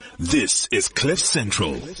This is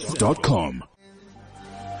CliffCentral.com.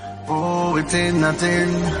 Oh, it ain't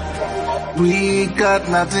nothing. We got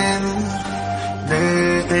nothing.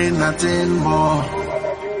 There ain't nothing more.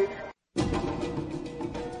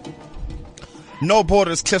 No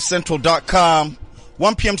Borders, CliffCentral.com.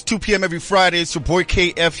 1 p.m. to 2 p.m. every Friday. It's your boy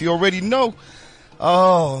KF. You already know.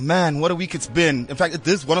 Oh, man, what a week it's been. In fact,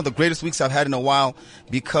 this is one of the greatest weeks I've had in a while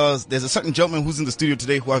because there's a certain gentleman who's in the studio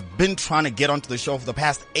today who I've been trying to get onto the show for the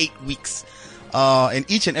past 8 weeks. And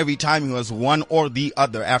each and every time he was one or the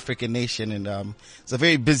other African nation. And it's a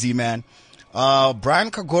very busy man.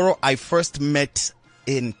 Brian Kagoro, I first met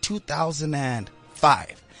in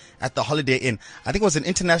 2005. At the Holiday Inn. I think it was an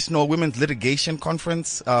international women's litigation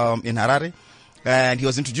conference in Harare. And he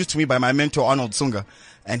was introduced to me by my mentor, Arnold Sunga.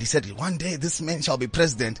 And he said, one day this man shall be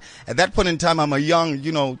president. At that point in time, I'm a young,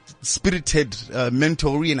 spirited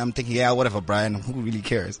mentoree. And I'm thinking, yeah, whatever, Brian. Who really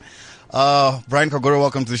cares? Brian Kagoro,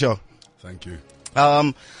 welcome to the show. Thank you.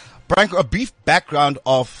 Brian, a brief background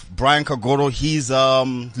of Brian Kagoro. He's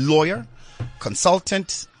lawyer,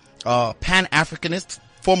 consultant, Pan-Africanist,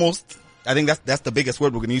 foremost. I think that's the biggest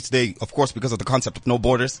word we're going to use today, of course, because of the concept of no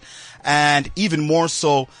borders, and even more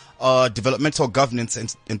so, developmental governance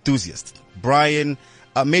enthusiast. Brian,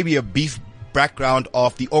 maybe a brief background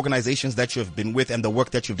of the organizations that you have been with and the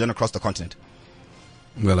work that you've done across the continent.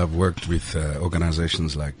 Well, I've worked with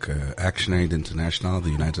organizations like ActionAid International,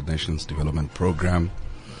 the United Nations Development Program,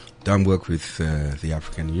 done work with the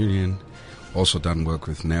African Union, also done work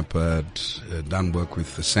with NEPAD, done work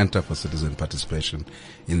with the Center for Citizen Participation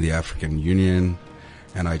in the African Union,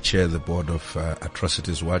 and I chair the board of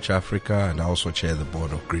Atrocities Watch Africa, and I also chair the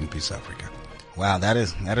board of Greenpeace Africa. Wow, that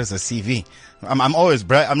is a CV. I'm always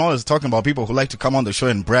talking about people who like to come on the show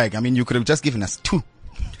and brag. I mean, you could have just given us 2.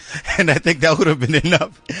 And I think that would have been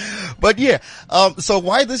enough. But yeah, so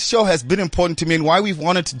why this show has been important to me and why we've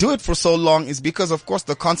wanted to do it for so long is because, of course,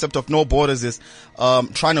 the concept of no borders is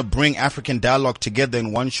trying to bring African dialogue together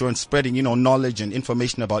in one show and spreading, knowledge and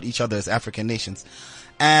information about each other as African nations.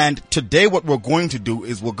 And today what we're going to do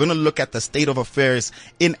is we're going to look at the state of affairs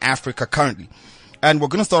in Africa currently. And we're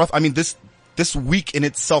going to start off, this week in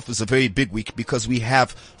itself is a very big week because we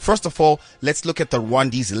have, first of all, let's look at the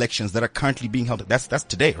Rwandese elections that are currently being held. That's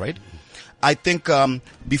today, right? I think,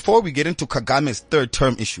 before we get into Kagame's third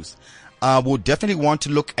term issues, we'll definitely want to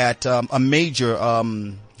look at, a major,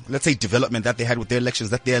 let's say development that they had with their elections,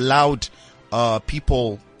 that they allowed,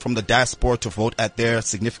 people from the diaspora to vote at their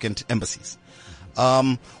significant embassies.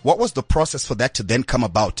 What was the process for that to then come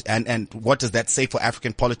about? And what does that say for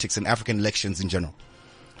African politics and African elections in general?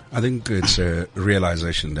 I think it's a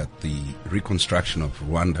realization that the reconstruction of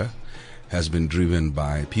Rwanda has been driven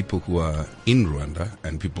by people who are in Rwanda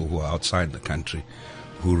and people who are outside the country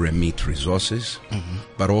who remit resources,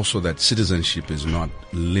 but also that citizenship is not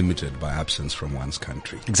limited by absence from one's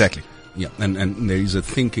country. Exactly. Yeah, and there is a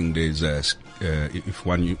thinking, there's a, if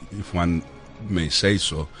one may say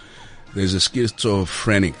so, there's a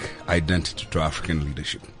schizophrenic identity to African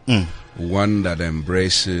leadership. One that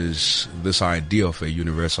embraces this idea of a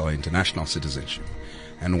universal international citizenship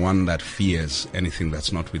and one that fears anything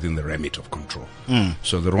that's not within the remit of control.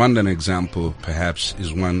 So the Rwandan example perhaps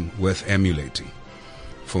is one worth emulating.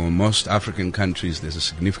 For most African countries, there's a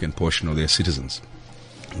significant portion of their citizens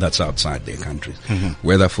that's outside their countries,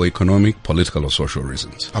 whether for economic, political, or social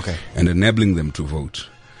reasons. Okay. And enabling them to vote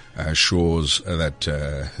shows that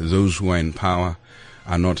those who are in power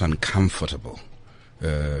are not uncomfortable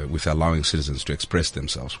with allowing citizens to express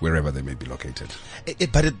themselves wherever they may be located.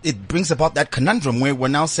 But it brings about that conundrum where we're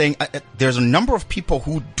now saying there's a number of people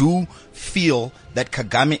who do feel that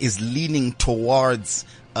Kagame is leaning towards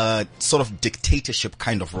a sort of dictatorship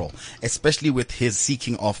kind of role, especially with his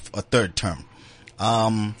seeking of a third term.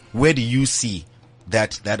 Where do you see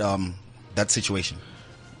that situation?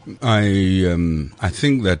 I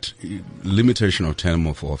think that limitation of term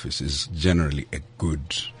of office is generally a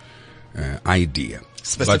good idea.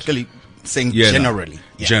 Specifically saying generally.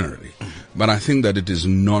 Yeah. Generally. But I think that it is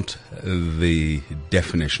not the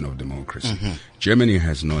definition of democracy. Germany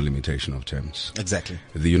has no limitation of terms. Exactly.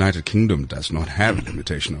 The United Kingdom does not have a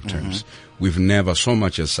limitation of terms. We've never so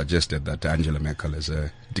much as suggested that Angela Merkel is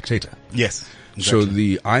a dictator. Yes. Exactly. So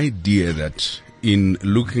the idea that in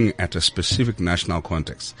looking at a specific national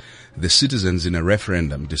context, the citizens in a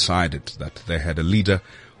referendum decided that they had a leader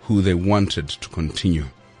who they wanted to continue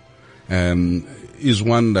is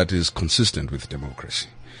one that is consistent with democracy.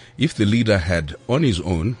 If the leader had, on his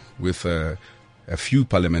own, with a few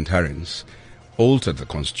parliamentarians, altered the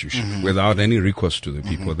constitution without any recourse to the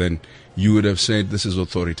people, then you would have said this is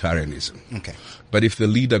authoritarianism. Okay. But if the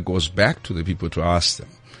leader goes back to the people to ask them,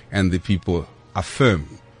 and the people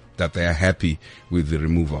affirm that they are happy with the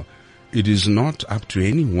removal. It is not up to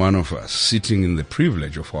any one of us sitting in the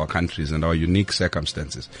privilege of our countries and our unique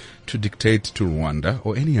circumstances to dictate to Rwanda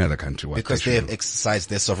or any other country what because they have exercised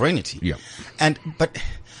their sovereignty. Yeah. But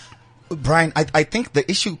Brian, I think the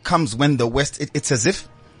issue comes when the West, it's as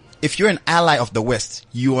if you're an ally of the West,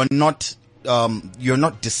 you're not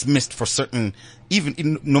dismissed for certain,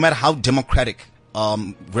 no matter how democratic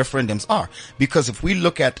referendums are. Because if we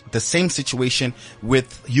look at the same situation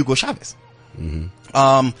with Hugo Chavez,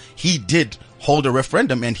 he did hold a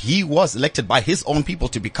referendum and he was elected by his own people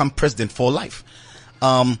to become president for life.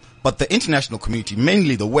 But the international community,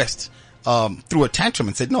 mainly the West, threw a tantrum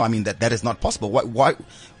and said, no, I mean, that is not possible. Why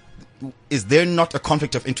is there not a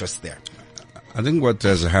conflict of interest there? I think what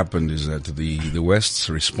has happened is that the West's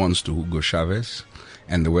response to Hugo Chavez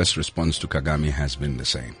and the West's response to Kagame has been the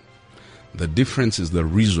same. The difference is the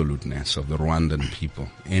resoluteness of the Rwandan people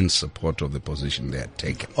in support of the position they had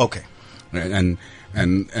taken. Okay. And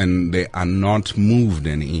they are not moved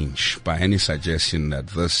an inch by any suggestion that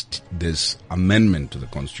this amendment to the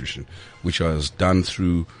Constitution, which was done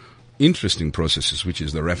through interesting processes, which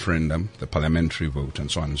is the referendum, the parliamentary vote, and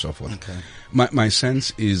so on and so forth. Okay. My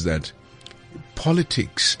sense is that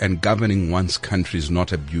politics and governing one's country is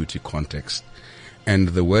not a beauty contest, and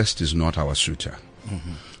the West is not our suitor.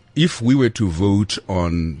 Mm-hmm. If we were to vote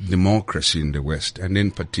on democracy in the West, and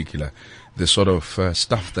in particular the sort of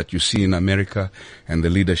stuff that you see in America and the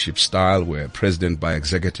leadership style where president by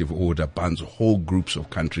executive order bans whole groups of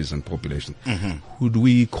countries and populations, would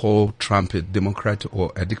we call Trump a democrat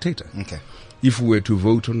or a dictator? Okay. If we were to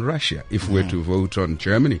vote on Russia, if we were to vote on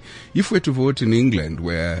Germany, if we were to vote in England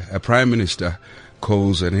where a prime minister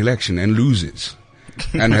calls an election and loses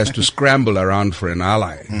and has to scramble around for an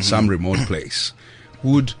ally in some remote place,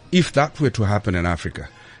 if that were to happen in Africa,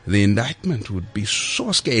 the indictment would be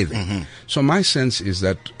so scathing. So my sense is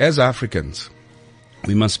that as Africans,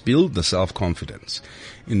 we must build the self-confidence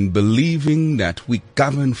in believing that we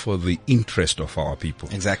govern for the interest of our people.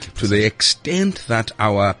 Exactly. To the extent that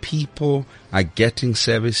our people are getting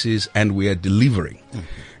services and we are delivering,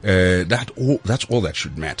 that's all that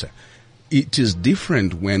should matter. It is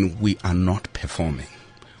different when we are not performing,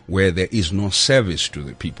 where there is no service to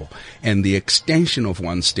the people, and the extension of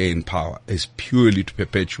one's stay in power is purely to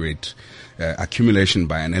perpetuate accumulation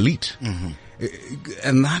by an elite.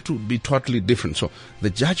 And that would be totally different. So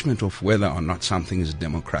the judgment of whether or not something is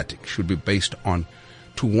democratic should be based on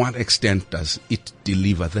to what extent does it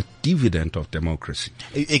deliver the dividend of democracy.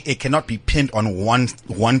 It cannot be pinned on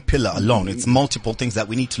one pillar alone. It's multiple things that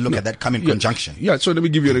we need to look at that come in conjunction. Yeah, so let me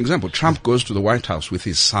give you an example. Trump goes to the White House with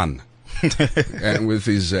his son. And with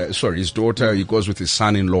his daughter, he goes with his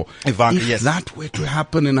son-in-law. Ivanka, if that were to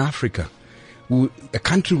happen in Africa, a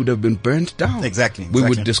country would have been burnt down. Exactly. We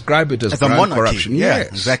would describe it as a monarchy. Corruption. Yeah, yes.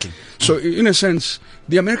 exactly. So in a sense,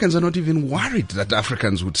 the Americans are not even worried that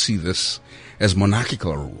Africans would see this as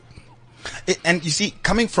monarchical rule. And you see,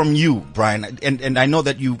 coming from you, Brian, and I know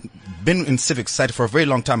that you've been in civic society for a very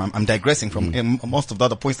long time. I'm digressing from most of the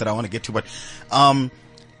other points that I want to get to, but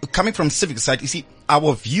coming from civic society, you see,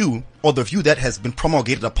 our view, or the view that has been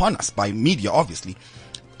promulgated upon us by media, obviously,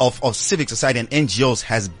 of civic society and NGOs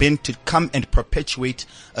has been to come and perpetuate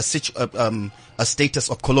a status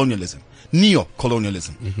of colonialism,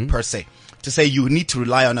 neo-colonialism, per se. To say you need to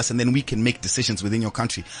rely on us and then we can make decisions within your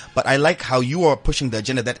country. But I like how you are pushing the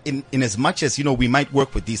agenda that in as much as, we might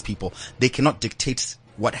work with these people, they cannot dictate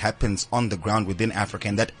what happens on the ground within Africa,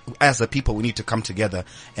 and that as a people we need to come together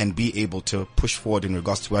and be able to push forward in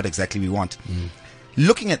regards to what exactly we want.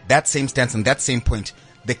 Looking at that same stance and that same point,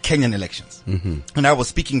 the Kenyan elections. And I was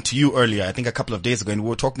speaking to you earlier, I think a couple of days ago, and we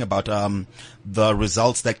were talking about the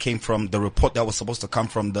results that came from the report that was supposed to come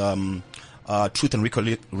from the Truth and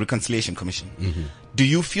Reconciliation Commission. Do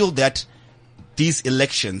you feel that these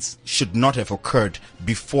elections should not have occurred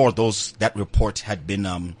before that report had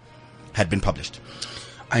been published?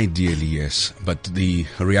 Ideally, yes. But the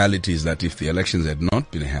reality is that if the elections had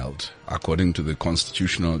not been held according to the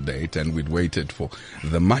constitutional date and we'd waited for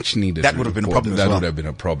the much needed that would have been a problem as well. Would have been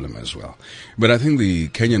a problem as well. But I think the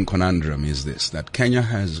Kenyan conundrum is this, that Kenya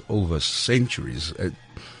has over centuries,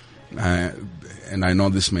 and I know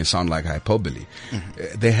this may sound like hyperbole,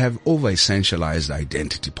 they have over-essentialized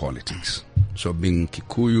identity politics. So being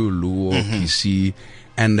Kikuyu, Luo, Kisii,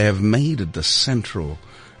 and they have made it the central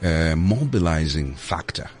mobilizing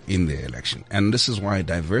factor in the election. And this is why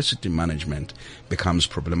diversity management becomes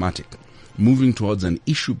problematic. Moving towards an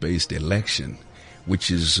issue-based election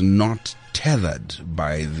which is not tethered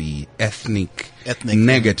by the Ethnic,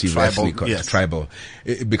 tribal,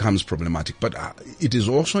 it becomes problematic. But it is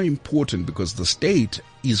also important because the state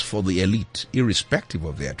is for the elite, irrespective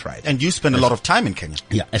of their tribe. And you spend a lot of time in Kenya.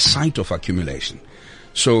 Yeah, a site of accumulation.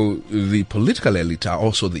 So the political elite are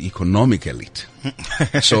also the economic elite.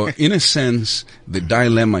 So in a sense, the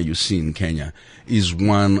dilemma you see in Kenya is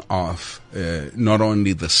one of not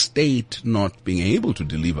only the state not being able to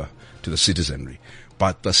deliver to the citizenry,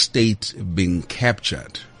 but the state being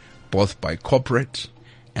captured both by corporate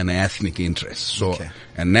and ethnic interests. So,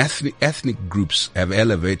 and ethnic groups have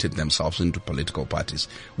elevated themselves into political parties,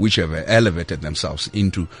 which have elevated themselves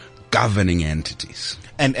into governing entities.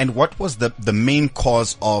 And what was the main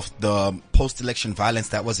cause of the post-election violence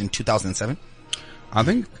that was in 2007? I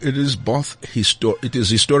think it is both it is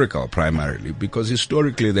historical primarily, because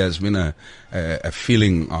historically there's been a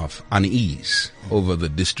feeling of unease over the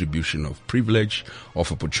distribution of privilege,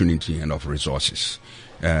 of opportunity, and of resources.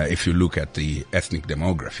 If you look at the ethnic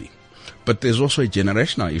demography. But there's also a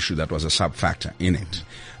generational issue that was a sub-factor in it,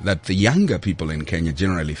 that the younger people in Kenya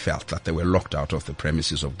generally felt that they were locked out of the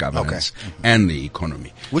premises of governance and the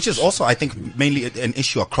economy. Which is also, I think, mainly an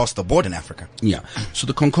issue across the board in Africa. Yeah. So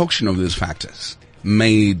the concoction of these factors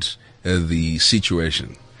made the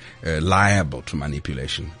situation liable to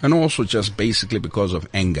manipulation. And also just basically because of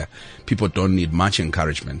anger, people don't need much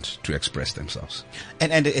encouragement to express themselves.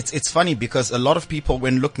 And it's funny because a lot of people,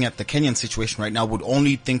 when looking at the Kenyan situation right now, would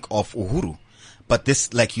only think of Uhuru. But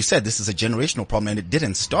this, like you said, this is a generational problem, and it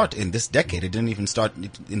didn't start in this decade. It didn't even start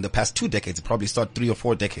in the past 2 decades. It probably started 3 or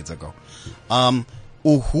 4 decades ago.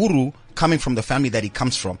 Uhuru, coming from the family that he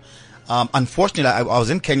comes from, unfortunately, I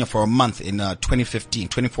was in Kenya for a month in 2014,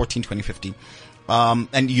 2015.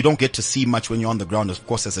 And you don't get to see much when you're on the ground, of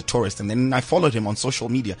course, as a tourist. And then I followed him on social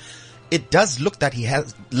media. It does look that he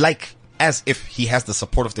has, as if he has the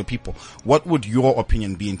support of the people. What would your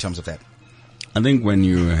opinion be in terms of that? I think when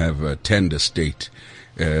you have turned a state,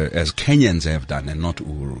 as Kenyans have done, and not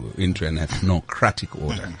Uhuru, into an ethnocratic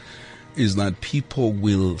order, is that people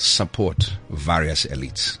will support various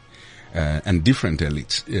elites. And different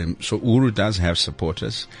elites. So Uhuru does have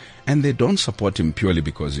supporters, and they don't support him purely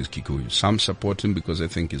because he's Kikuyu. Some support him because they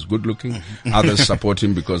think he's good looking. Others support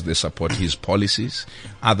him because they support his policies.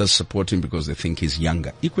 Others support him because they think he's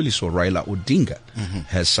younger. Equally so, Raila Odinga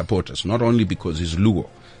has supporters, not only because he's Luo.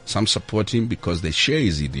 Some support him because they share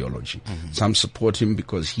his ideology. Some support him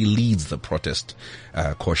because he leads the protest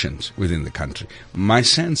quotient within the country. My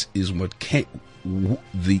sense is what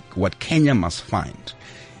Kenya must find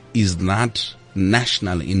is that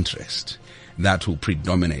national interest that will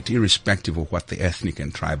predominate, irrespective of what the ethnic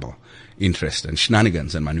and tribal interest and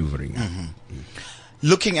shenanigans and maneuvering are.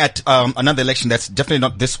 Looking at another election that's definitely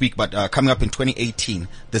not this week, but coming up in 2018,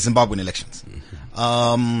 the Zimbabwean elections.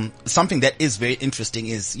 Something that is very interesting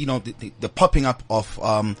is, the popping up of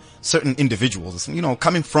certain individuals,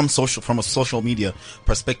 coming from a social media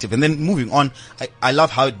perspective, and then moving on. I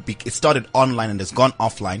love how it started online and has gone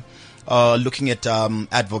offline. Looking at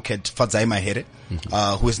Advocate Fadzai Mahere,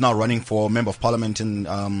 who is now running for Member of Parliament in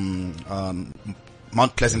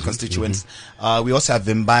Mount Pleasant constituents. We also have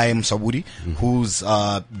Vimbai Msabudi, who's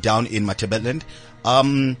down in Matabeleland.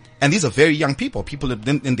 And these are very young people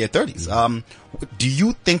in their 30s. Do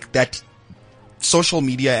you think that social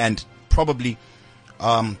media and probably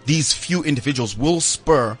these few individuals will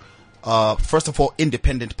spur first of all,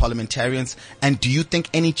 independent parliamentarians? And do you think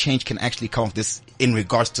any change can actually come of this in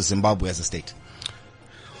regards to Zimbabwe as a state?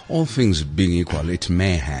 All things being equal, it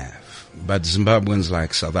may have. But Zimbabweans,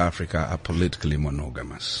 like South Africa, are politically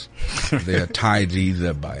monogamous. They are tied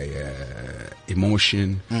either by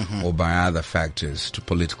emotion or by other factors to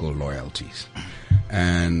political loyalties.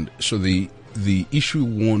 And so the issue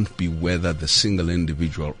won't be whether the single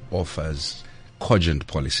individual offers cogent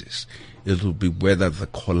policies. It will be whether the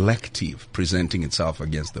collective presenting itself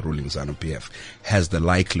against the ruling ZANU-PF has the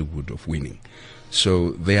likelihood of winning.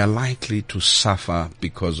 So they are likely to suffer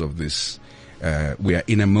because of this. We are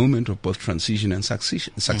in a moment of both transition and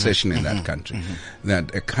succession in that country.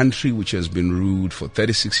 That a country which has been ruled for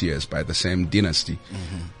 36 years by the same dynasty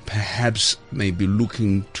perhaps may be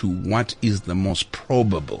looking to what is the most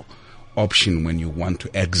probable option when you want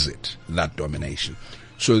to exit that domination.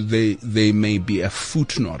 So they may be a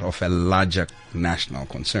footnote of a larger national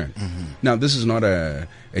concern. Now, this is not a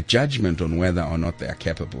judgment on whether or not they are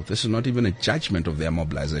capable. This is not even a judgment of their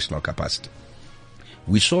mobilizational capacity.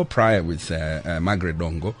 We saw prior with Margaret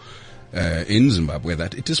Dongo in Zimbabwe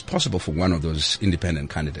that it is possible for one of those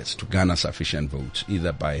independent candidates to garner sufficient votes,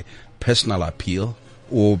 either by personal appeal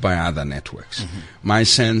or by other networks. My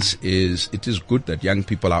sense is it is good that young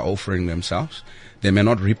people are offering themselves. They may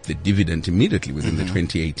not reap the dividend immediately within the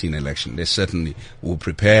 2018 election. They certainly will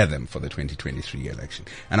prepare them for the 2023 election.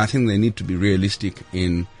 And I think they need to be realistic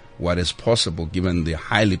in what is possible given the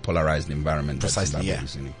highly polarized environment that Zimbabwe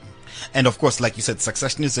is in. And of course, like you said,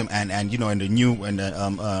 successionism and the new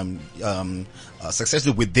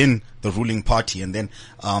succession within the ruling party, and then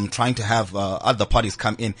trying to have other parties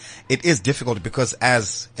come in. It is difficult because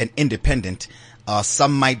as an independent,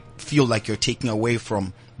 some might feel like you're taking away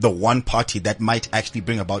from the one party that might actually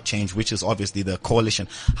bring about change, which is obviously the coalition.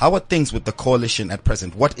 How are things with the coalition at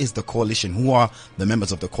present? What is the coalition? Who are the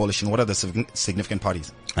members of the coalition? What are the significant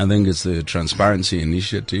parties? I think it's the Transparency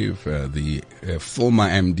Initiative, the former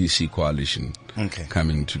MDC coalition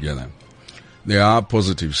coming together. There are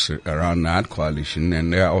positives around that coalition,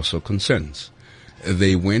 and there are also concerns.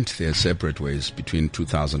 They went their separate ways between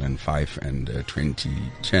 2005 and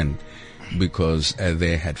 2010. Because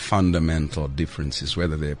they had fundamental differences,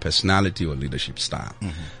 whether they're personality or leadership style.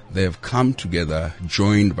 They have come together,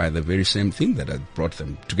 joined by the very same thing that had brought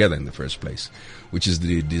them together in the first place, which is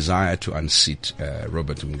the desire to unseat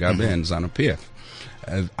Robert Mugabe and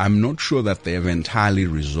ZANU-PF. I'm not sure that they have entirely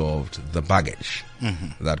resolved the baggage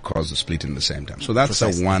that caused the split in the same time. So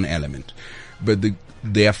that's one element. But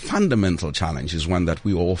their fundamental challenge is one that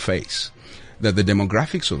we all face, that the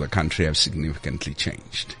demographics of the country have significantly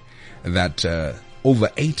changed. That over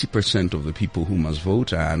 80% of the people who must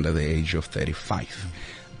vote are under the age of 35.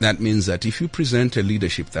 That means that if you present a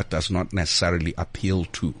leadership that does not necessarily appeal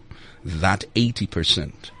to that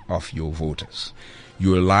 80% of your voters,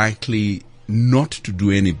 you're likely not to do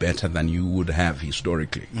any better than you would have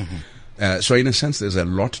historically. So in a sense, there's a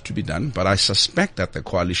lot to be done, but I suspect that the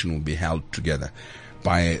coalition will be held together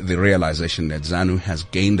by the realization that ZANU has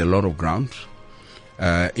gained a lot of ground.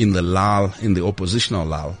 In the oppositional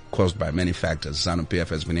lull caused by many factors, ZANU-PF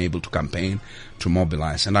has been able to campaign, to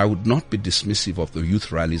mobilize. And I would not be dismissive of the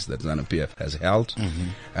youth rallies that ZANU-PF has held.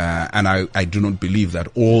 And I do not believe that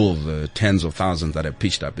all of the tens of thousands that have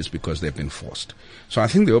pitched up is because they've been forced. So I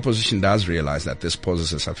think the opposition does realize that this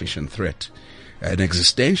poses a sufficient threat, an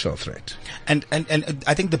existential threat. And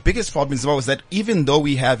I think the biggest problem as well is that even though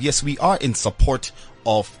we are in support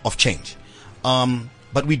of change.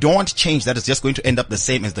 But we don't want change that is just going to end up the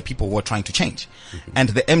same as the people who are trying to change. And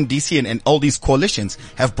the MDC and all these coalitions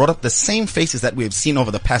have brought up the same faces that we have seen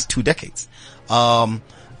over the past 2 decades.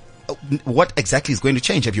 What exactly is going to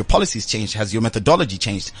change? Have your policies changed? Has your methodology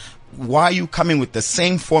changed? Why are you coming with the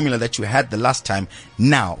same formula that you had the last time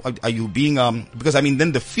now? Are you being, because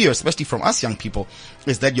then the fear, especially from us young people,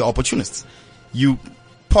 is that you're opportunists. You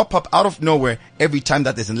pop up out of nowhere every time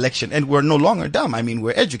that there's an election, and we're no longer dumb.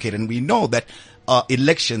 We're educated, and we know that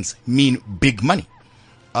elections mean big money.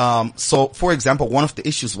 So, for example, one of the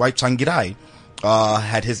issues why Tsvangirai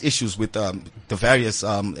had his issues with the various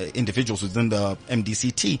individuals within the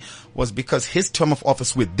MDCT was because his term of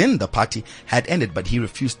office within the party had ended, but he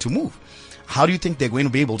refused to move. How do you think they're going to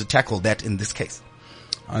be able to tackle that in this case?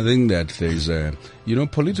 I think that there's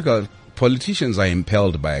politicians are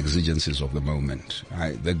impelled by exigencies of the moment.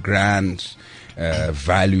 The grand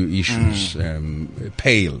value issues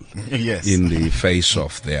pale in the face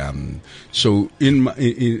of them. So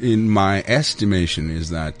in my estimation is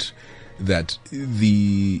that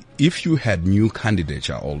if you had new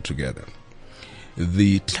candidature altogether,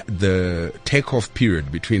 the takeoff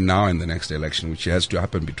period between now and the next election, which has to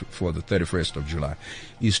happen before the 31st of July,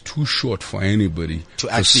 is too short for anybody to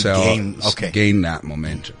actually gain that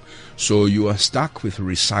momentum. So you are stuck with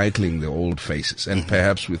recycling the old faces and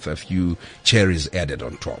perhaps with a few cherries added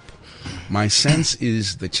on top. My sense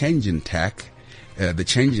is the change in tack, the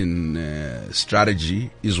change in strategy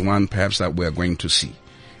is one perhaps that we're going to see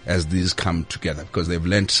as these come together because they've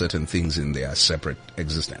learned certain things in their separate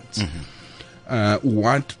existence.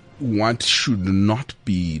 What should not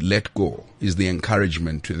be let go is the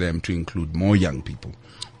encouragement to them to include more young people,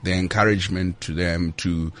 the encouragement to them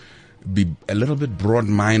to be a little bit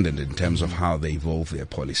broad-minded in terms of how they evolve their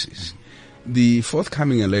policies. The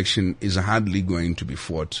forthcoming election is hardly going to be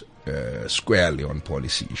fought squarely on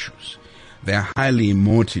policy issues. There are highly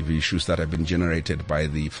emotive issues that have been generated by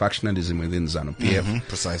the factionalism within ZANU-PF,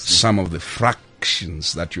 precisely. Some of the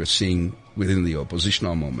fractions that you're seeing within the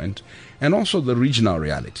oppositional movement, and also the regional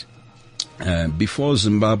reality. Before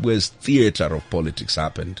Zimbabwe's theater of politics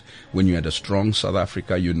happened, when you had a strong South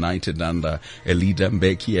Africa united under a leader,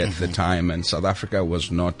 Mbeki, at the time, and South Africa was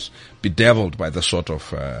not bedeviled by the sort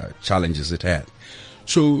of challenges it had.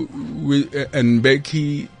 So, and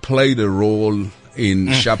Mbeki played a role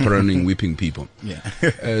in chaperoning whipping people. Yeah.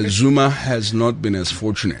 Zuma has not been as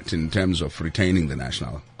fortunate in terms of retaining the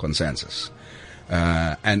national consensus.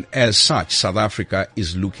 And as such, South Africa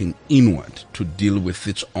is looking inward to deal with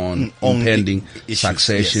its own impending issues,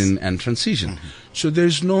 succession and transition. So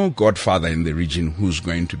there's no godfather in the region who's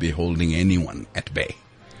going to be holding anyone at bay.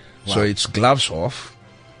 Wow. So it's gloves off.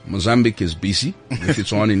 Mozambique is busy with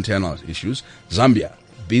its own internal issues. Zambia,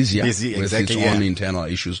 busy with exactly, its own internal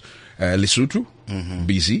issues. Lesotho,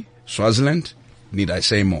 busy. Swaziland, need I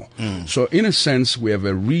say more? So in a sense, we have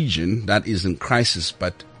a region that is in crisis,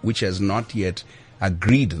 but which has not yet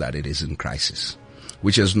agreed that it is in crisis,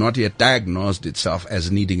 which has not yet diagnosed itself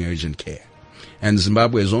as needing urgent care. And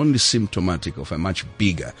Zimbabwe is only symptomatic of a much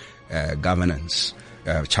bigger governance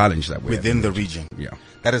challenge that we within have the region. Yeah.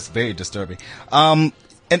 That is very disturbing. And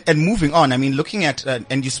moving on, I mean, looking at,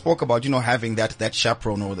 and you spoke about, having that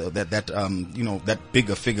chaperone or that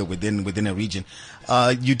bigger figure within a region.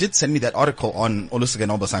 You did send me that article on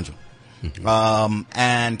Olusegun Obasanjo.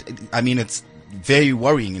 And I mean, it's very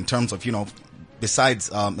worrying in terms of, besides,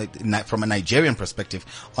 from a Nigerian perspective,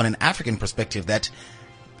 on an African perspective, that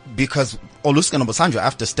because Olusegun Obasanjo,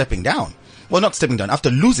 after after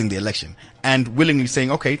losing the election and willingly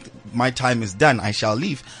saying, okay, my time is done, I shall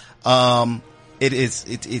leave.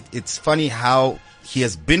 It's funny how he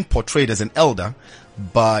has been portrayed as an elder,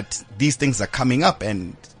 but these things are coming up.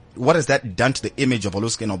 And what has that done to the image of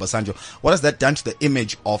Olusegun Obasanjo? What has that done to the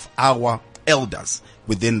image of our elders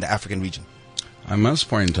within the African region? I must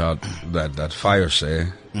point out that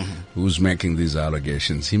Fayose, who's making these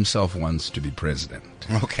allegations, himself wants to be president.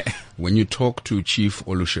 Okay. When you talk to Chief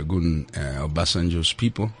Olusegun Obasanjo's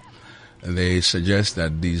people, they suggest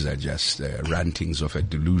that these are just rantings of a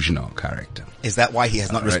delusional character. Is that why he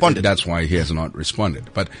has not responded? That's why he has not responded.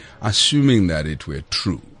 But assuming that it were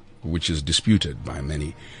true, which is disputed by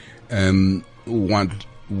many, what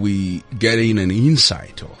we get in an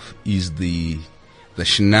insight of is the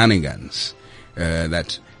shenanigans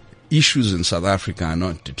that issues in South Africa are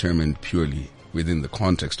not determined purely within the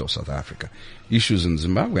context of South Africa. Issues in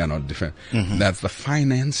Zimbabwe are not different. That the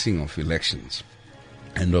financing of elections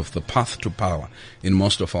and of the path to power in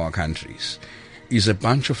most of our countries is a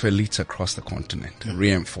bunch of elites across the continent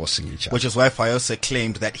reinforcing each other. Which is why Fayose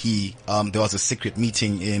claimed that there was a secret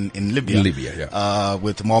meeting in Libya.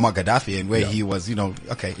 With Muammar Gaddafi, and where he was,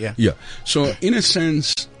 Yeah. So in a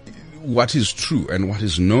sense, what is true and what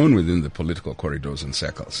is known within the political corridors and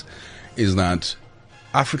circles is that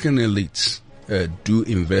African elites do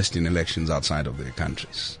invest in elections outside of their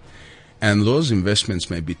countries. And those investments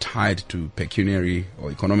may be tied to pecuniary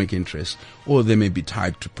or economic interests, or they may be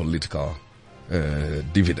tied to political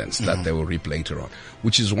dividends that they will reap later on,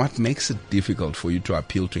 which is what makes it difficult for you to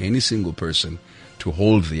appeal to any single person to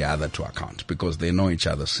hold the other to account, because they know each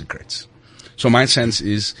other's secrets. So my sense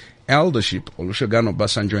is eldership, Olusegun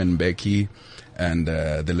Obasanjo and Mbeki and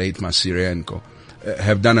the late Masire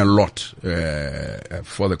have done a lot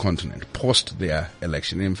for the continent post their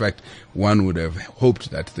election. In fact, one would have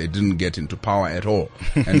hoped that they didn't get into power at all,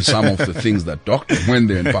 and some of the things that doctored when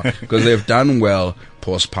they're in power, because they've done well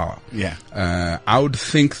post power. Yeah. I would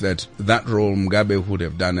think that role Mugabe would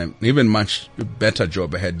have done an even much better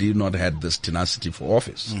job had he not had this tenacity for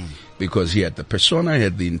office, because he had the persona, he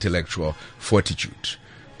had the intellectual fortitude,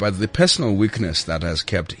 but the personal weakness that has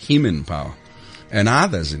kept him in power and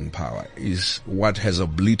others in power is what has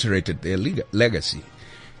obliterated their legacy.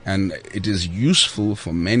 And it is useful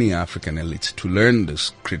for many African elites to learn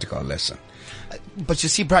this critical lesson. But you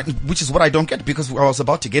see, Brad, which is what I don't get, because I was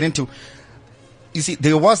about to get into, you see,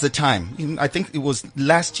 there was a time, I think it was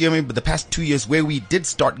last year, maybe the past 2 years, where we did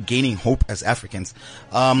start gaining hope as Africans.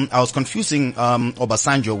 I was confusing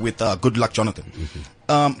Obasanjo with Goodluck Jonathan.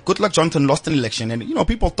 Goodluck Jonathan lost an election, and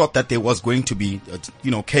people thought that there was going to be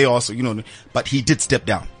chaos, but he did step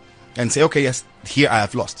down and say, okay, yes, here I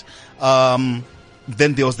have lost. Then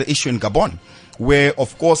there was the issue in Gabon, where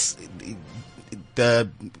of course the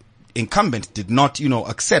incumbent did not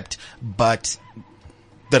accept, but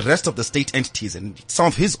the rest of the state entities and some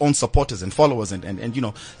of his own supporters and followers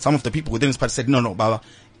and some of the people within his party said, no, Baba,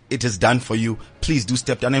 it is done for you. Please do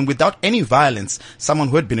step down. And without any violence, someone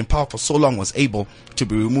who had been in power for so long was able to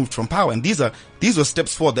be removed from power. And these were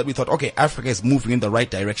steps forward that we thought, okay, Africa is moving in the right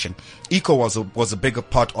direction. ECO was a bigger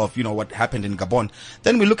part of, what happened in Gabon.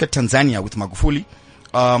 Then we look at Tanzania with Magufuli.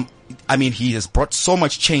 He has brought so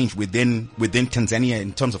much change within Tanzania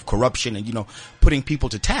in terms of corruption and, putting people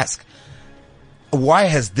to task. Why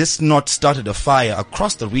has this not started a fire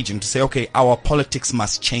across the region to say, okay, our politics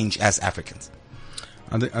must change as Africans?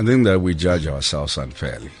 I think that we judge ourselves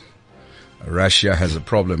unfairly. Russia has a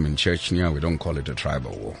problem in Chechnya. We don't call it a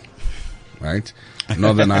tribal war. right?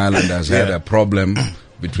 Northern Ireland has had a problem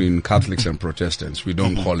between Catholics and Protestants. We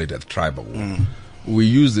don't call it a tribal war. We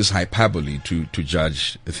use this hyperbole to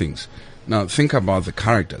judge things. Now, think about the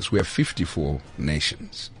characters. We have 54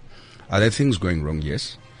 nations. Are there things going wrong?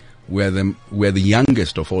 Yes. We're the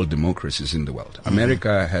youngest of all democracies in the world.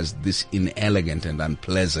 America has this inelegant and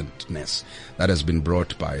unpleasantness that has been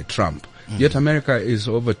brought by Trump. Yet America is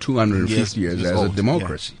over 250 years as old. a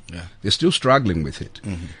democracy. Yeah. They're still struggling with it.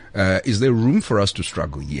 Is there room for us to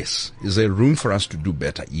struggle? Yes. Is there room for us to do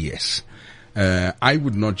better? Yes. I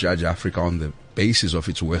would not judge Africa on the basis of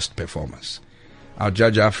its worst performance. I'll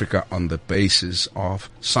judge Africa on the basis of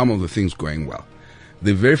some of the things going well.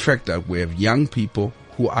 The very fact that we have young people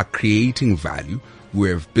who are creating value, we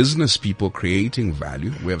have business people creating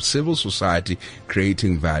value, we have civil society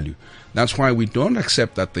creating value. That's why we don't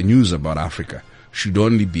accept that the news about Africa should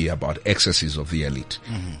only be about excesses of the elite.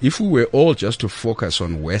 If we were all just to focus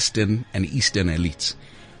on Western and Eastern elites,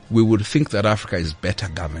 we would think that Africa is better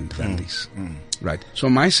governed than this. Right. So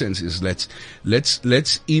my sense is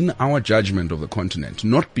let's in our judgment of the continent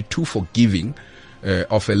not be too forgiving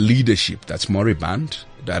of a leadership that's moribund,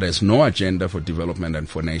 that has no agenda for development and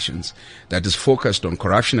for nations, that is focused on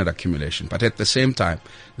corruption and accumulation. But at the same time,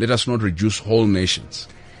 let us not reduce whole nations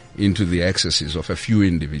into the excesses of a few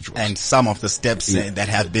individuals. And some of the steps that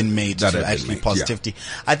have been made to actually positivity.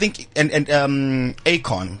 I think, and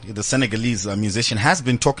Akon, the Senegalese musician, has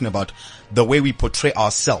been talking about the way we portray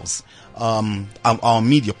ourselves. Our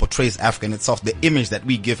media portrays Africa in itself, the image that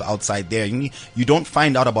we give outside there. You don't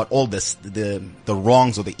find out about all this, the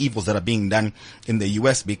wrongs or the evils that are being done in the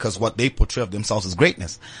US, because what they portray of themselves is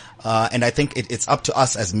greatness. And I think it's up to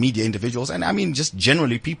us as media individuals, and I mean just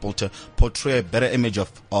generally people, to portray a better image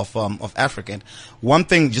of Africa. And one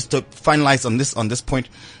thing, just to finalize on this point,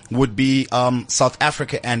 would be South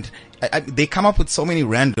Africa, and they come up with so many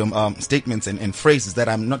random statements and phrases that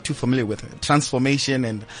I'm not too familiar with. Transformation,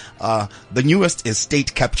 and the newest is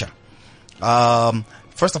state capture.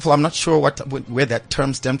 First of all, I'm not sure where that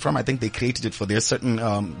term stemmed from. I think they created it for their certain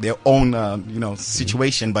their own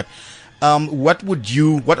situation. But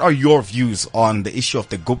what are your views on the issue of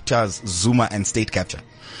the Guptas, Zuma, and state capture?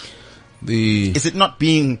 Is it not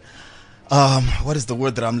being what is the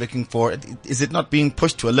word that I'm looking for? Is it not being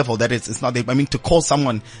pushed to a level that it's not? I mean, to call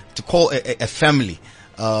a family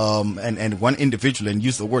and one individual and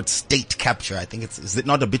use the word state capture, I think is it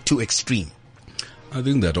not a bit too extreme? I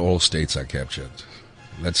think that all states are captured.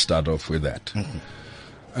 Let's start off with that.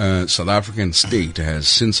 South African state has,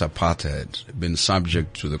 since apartheid, been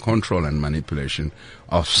subject to the control and manipulation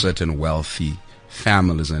of certain wealthy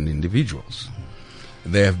families and individuals.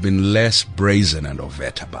 They have been less brazen and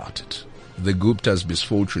overt about it. The Gupta's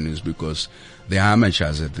misfortune is because they're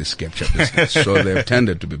amateurs at this capture business, so they've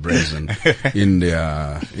tended to be brazen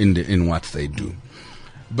in what they do.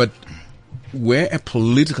 But where a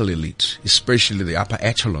political elite, especially the upper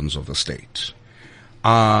echelons of the state,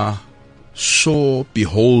 are so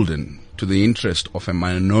beholden to the interest of a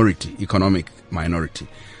minority, economic minority,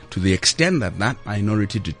 to the extent that that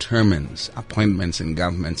minority determines appointments in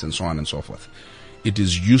governments and so on and so forth, it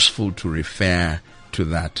is useful to refer to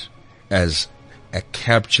that as a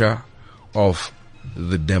capture of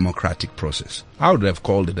the democratic process. I would have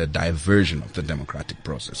called it a diversion of the democratic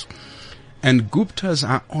process. And Guptas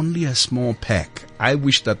are only a small pack. I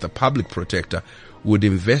wish that the public protector would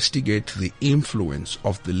investigate the influence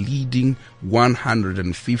of the leading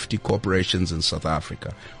 150 corporations in South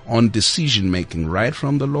Africa on decision making, right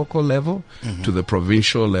from the local level to the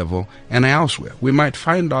provincial level and elsewhere. We might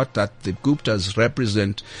find out that the Guptas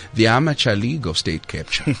represent the amateur league of state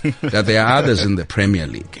capture, that there are others in the Premier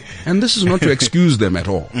League. And this is not to excuse them at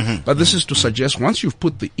all, but this is to suggest once you've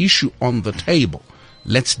put the issue on the table,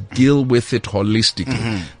 let's deal with it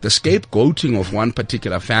holistically. The scapegoating of one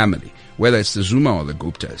particular family, whether it's the Zuma or the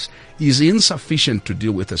Guptas, is insufficient to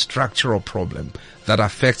deal with a structural problem that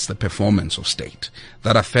affects the performance of state,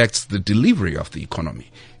 that affects the delivery of the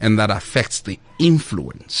economy, and that affects the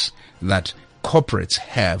influence that corporates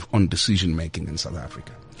have on decision making in South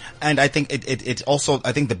Africa. And I think it also,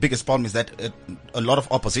 I think the biggest problem is that a lot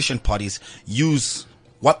of opposition parties use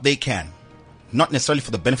what they can, not necessarily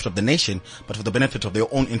for the benefit of the nation, but for the benefit of their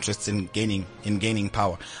own interests in gaining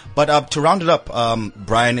power. But to round it up,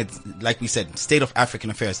 Brian, it's like we said, state of African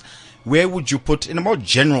affairs. Where would you put, in a more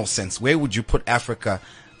general sense, where would you put Africa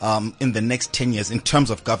in the next 10 years in terms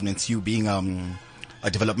of governance? You being a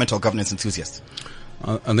developmental governance enthusiast.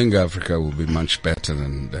 I think Africa will be much better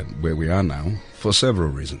than where we are now for several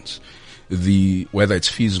reasons. Whether it's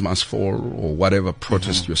fees must fall or whatever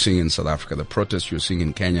protest you're seeing in South Africa, the protest you're seeing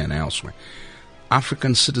in Kenya and elsewhere.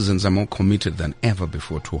 African citizens are more committed than ever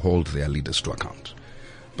before to hold their leaders to account.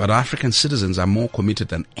 But African citizens are more committed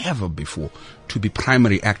than ever before to be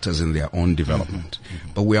primary actors in their own development.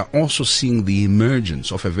 But we are also seeing the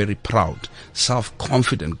emergence of a very proud,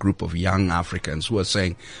 self-confident group of young Africans who are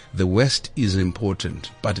saying the West is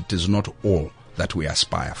important, but it is not all that we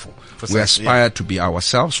aspire for. Precisely, We aspire to be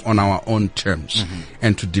ourselves on our own terms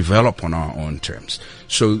and to develop on our own terms.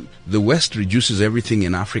 So the West reduces everything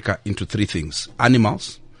in Africa into three things: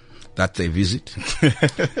 animals that they visit,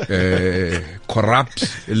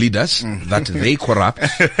 corrupt leaders that they corrupt,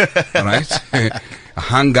 right?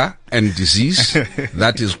 Hunger and disease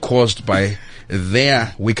that is caused by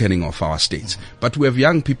their weakening of our states. But we have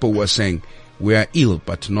young people who are saying we are ill,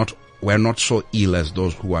 but we're not so ill as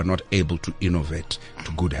those who are not able to innovate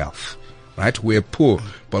to good health. Right? We're poor,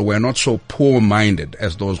 but we're not so poor-minded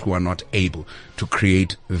as those who are not able to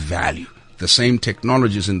create value. The same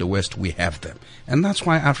technologies in the West, we have them. And that's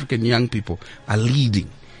why African young people are leading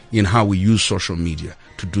in how we use social media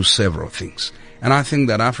to do several things. And I think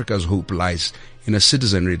that Africa's hope lies in a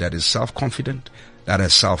citizenry that is self-confident, that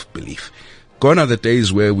has self-belief. Gone are the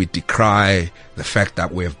days where we decry the fact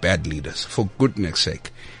that we have bad leaders. For goodness sake,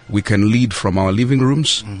 we can lead from our living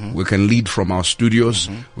rooms. We can lead from our studios.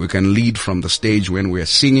 We can lead from the stage when we are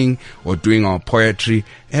singing or doing our poetry.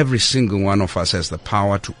 Every single one of us has the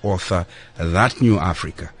power to author that new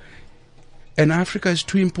Africa. And Africa is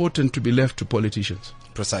too important to be left to politicians.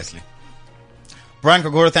 Precisely. Brian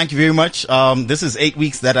Kagoro, thank you very much. This is 8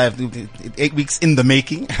 weeks 8 weeks in the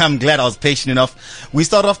making. I'm glad I was patient enough. We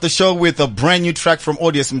start off the show with a brand new track from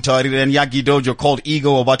Odious Mtari and Yagi Dojo called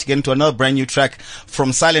Ego. We're about to get into another brand new track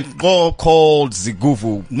from Silent Go called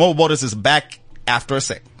Ziguvu. Mo Borders is back after a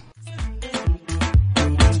sec.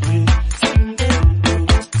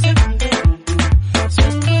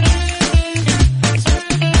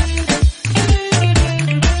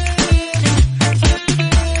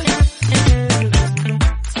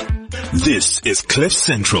 This is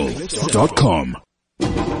CliffCentral.com.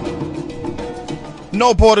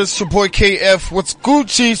 No Borders, your boy KF. What's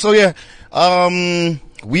Gucci? So yeah,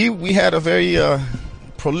 we had a very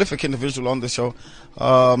prolific individual on the show.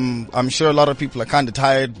 I'm sure a lot of people are kind of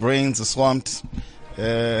tired, brains are swamped.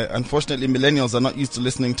 Unfortunately, millennials are not used to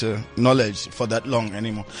listening to knowledge for that long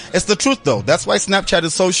anymore. It's the truth though. That's why Snapchat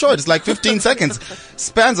is so short. It's like 15 seconds.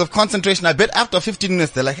 Spans of concentration. I bet after 15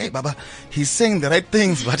 minutes, they're like, hey, Baba, he's saying the right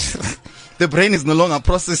things, but the brain is no longer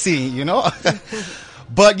processing, you know?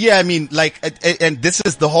 But yeah, I mean, like, and this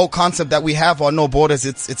is the whole concept that we have on No Borders.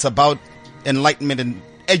 It's about enlightenment and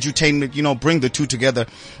edutainment, you know, bring the two together.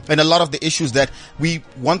 And a lot of the issues that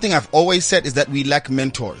one thing I've always said is that we lack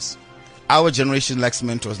mentors. Our generation lacks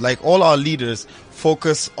mentors. Like all our leaders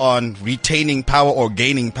focus on retaining power or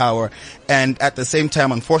gaining power. And at the same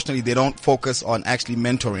time, unfortunately, they don't focus on actually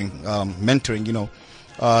mentoring, you know,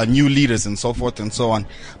 new leaders and so forth and so on.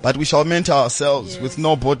 But we shall mentor ourselves with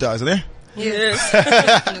No Borders, eh? Yes.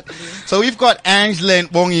 So we've got Angela and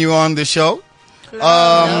Bongiwe on the show.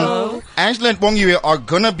 Angela and Bongiwe are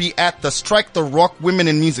gonna be at the Strike the Rock Women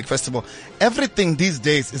in Music Festival. Everything these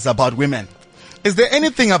days is about women. Is there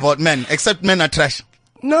anything about men except men are trash?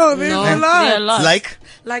 No, there's a lot.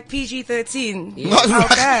 Like PG-13. Yeah. How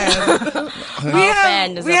bad?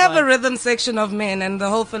 we have a a rhythm section of men, and the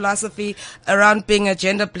whole philosophy around being a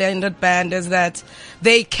gender-blended band is that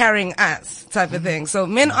they carrying us type of thing. So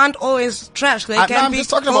men aren't always trash. They can I'm be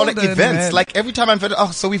just talking about like golden, events. man. Like every time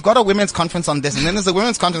so we've got a women's conference on this, and then there's a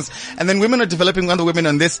women's conference, and then women are developing other women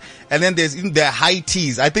on this, and then there's their high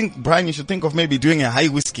teas. I think, Brian, you should think of maybe doing a high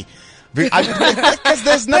whiskey. Because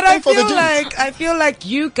there's nothing for the dudes. I feel like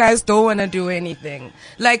you guys don't want to do anything.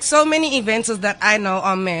 Like so many events that I know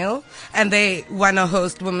are male, and they want to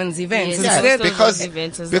host women's events. Yes,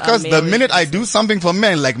 Instead, because the minute I do something for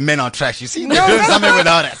men, like men are trash. You see, they're doing something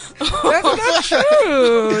without us. That's not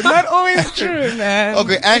true. Not always true, man.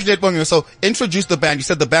 Okay, Angela Bongiwe, so introduce the band. You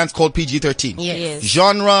said the band's called PG-13. Yes.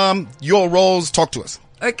 Genre, your roles, talk to us.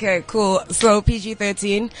 Okay, cool. So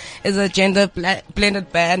PG-13 is a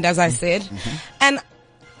gender-blended band, as I said. And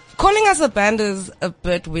calling us a band is a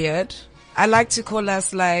bit weird. I like to call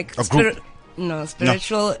us like a group.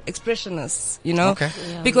 Spiritual expressionists, you know? Okay.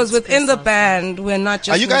 Yeah, because within the band, we're not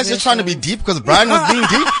just Are you guys just trying to be deep because Brian was being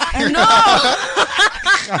deep? No!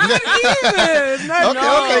 Not even!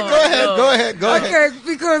 Go ahead. Okay,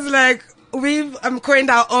 because like, we've coined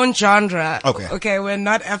our own genre. Okay. We're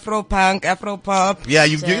not Afro punk, Afro pop. Yeah,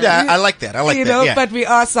 you do that. I like that. You know, yeah. but we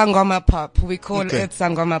are Sangoma pop. We call it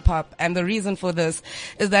Sangoma pop. And the reason for this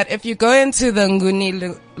is that if you go into the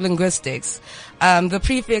Nguni linguistics, the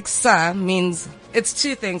prefix sa means, it's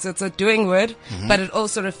two things. It's a doing word, but it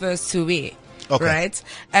also refers to we. Okay. right?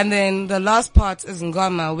 And then the last part is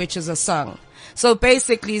ngoma, which is a song. So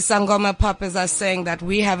basically, Sangoma Pop is us saying that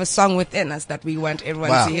we have a song within us that we want everyone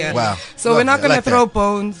Wow, to hear. wow. So we're not Lovely. I going to like throw that.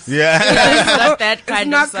 bones. Yeah. It's not that It's kind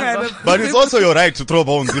not of song. But it's also your right to throw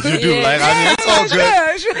bones if you do. Yeah. Like, I mean, it's all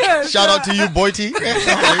good. Sure. Shout out to you, Boity.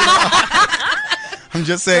 I'm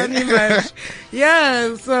just saying. Pretty much.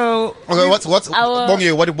 Yeah, so Okay, what's Our-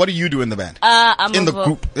 Bongi, what do you do in the band? I'm In a the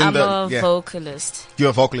group, in I'm the- a yeah. vocalist.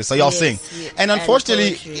 You're a vocalist, so y'all Yes, sing. yeah, And and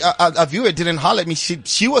unfortunately, poetry. a viewer didn't holler at me.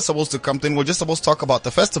 She was supposed to come in. We're just supposed to talk about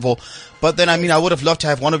the festival. But then, I mean, I would have loved to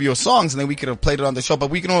have one of your songs and then we could have played it on the show. But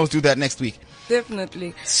we can always do that next week.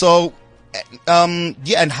 definitely. So, yeah,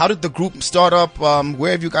 and how did the group start up?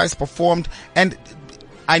 Where have you guys performed? And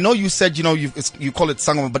I know you said, you call it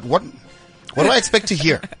Sangoma, but what do I expect to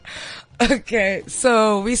hear? Okay,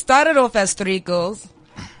 so we started off as 3 girls,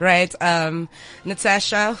 right?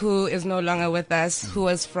 Natasha, who is no longer with us, who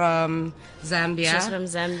was from Zambia. She's from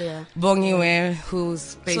Zambia. Bongiwe,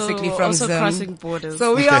 who's basically So from also Zim. crossing borders.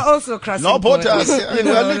 So we are also crossing No borders. borders. Yeah, You we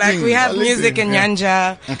are know, like linking, we have we are music in linking,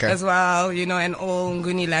 Nyanja Okay. as well, and all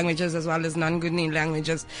Nguni languages as well as non-Nguni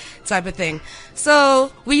languages type of thing.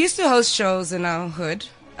 So we used to host shows in our hood.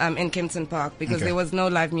 In Kempton Park because Okay. there was no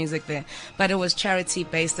live music there, but it was charity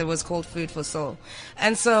based. It was called Food for Soul.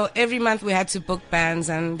 And so every month we had to book bands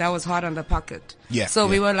and that was hard on the pocket. Yeah, So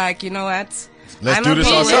we yeah. were like, you know what? Let's I'm do a this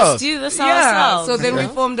vocalist. ourselves. Let's do this Yeah, ourselves. so then you we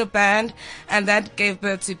know? formed a band and that gave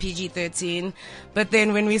birth to PG-13. But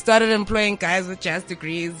then when we started employing guys with jazz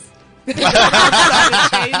degrees, it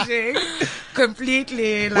started changing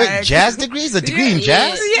completely. Wait, Like, jazz degrees? A degree in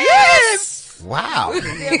jazz? Yes! Wow.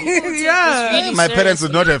 Yeah. Really My parents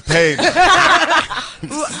would not have paid. Our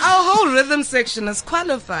whole rhythm section is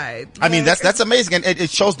qualified. I mean, Like, that's amazing, and it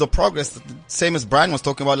shows the progress. Same as Brian was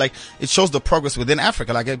talking about, like it shows the progress within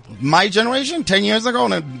Africa. Like my generation, 10 years ago,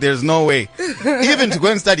 no, there's no way. Even to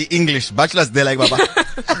go and study English, bachelor's, they're like, Baba,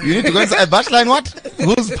 you need to go and study a bachelor in what?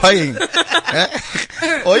 Who's paying?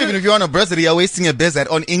 Or even if you're on a bursary, you're wasting a visit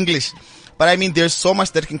on English. But I mean, there's so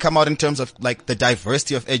much that can come out in terms of like the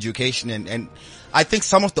diversity of education, and I think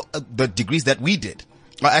some of the degrees that we did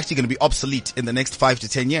are actually going to be obsolete in the next 5 to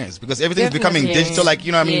 10 years because everything is becoming Definitely. digital. Like,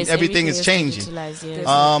 I mean, Yes, everything is changing. digitalized,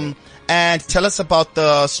 yes. And tell us about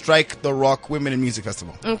the Strike the Rock Women in Music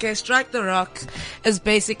Festival. Okay, Strike the Rock is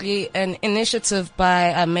basically an initiative by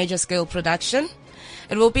a Major Scale Production.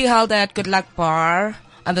 It will be held at Good Luck Bar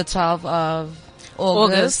on the 12th of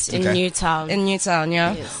August in Okay. Newtown. in Newtown,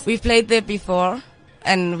 yeah. Yes. We've played there before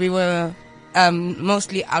and we were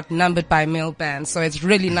mostly outnumbered by male bands. So it's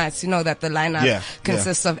really nice to know that the lineup Yeah,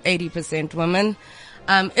 consists of 80% women.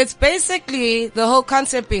 It's basically the whole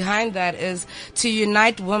concept behind that is to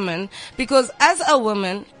unite women because as a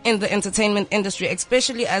woman in the entertainment industry,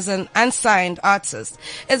 especially as an unsigned artist,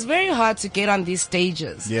 it's very hard to get on these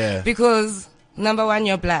stages. Yeah. Because number 1,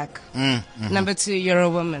 you're black. Number 2, you're a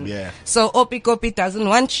woman. Yeah. So Opi Kopi doesn't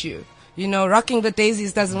want you. Rocking the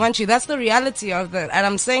Daisies doesn't want you. That's the reality of that. And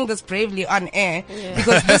I'm saying this bravely on air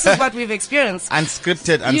because this is what we've experienced.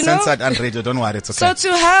 Unscripted, You know- uncensored, unrated. Don't worry, it's So okay.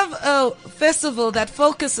 to have a festival that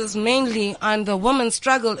focuses mainly on the woman's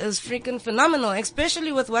struggle is freaking phenomenal,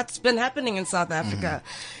 especially with what's been happening in South Africa.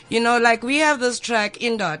 Like we have this track,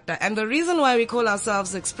 Indota, and the reason why we call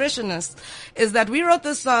ourselves expressionists is that we wrote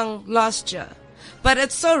this song last year. But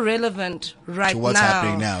it's so relevant right To what's now.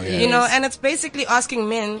 happening now, yeah. And it's basically asking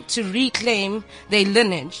men to reclaim their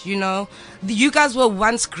lineage, You guys were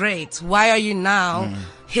once great. Why are you now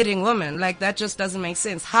hitting women? Like, that just doesn't make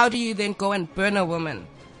sense. How do you then go and burn a woman?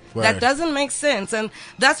 Word. That doesn't make sense. And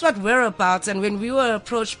that's what we're about. And when we were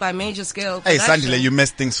approached by Major Scale Hey, Production- Sandile, you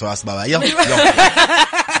messed things for us, Baba. Yo.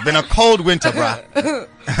 It's been a cold winter, bruh.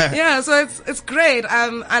 Yeah, so it's great.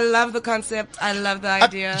 I love the concept. I love the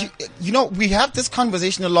idea. We have this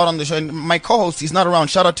conversation a lot on the show, and my co-host, he's not around.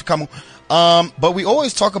 Shout out to Kamu. But we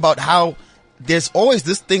always talk about how there's always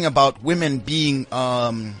this thing about women being,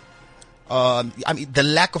 the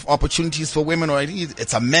lack of opportunities for women, or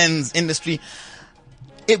it's a men's industry.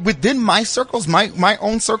 Within my circles, my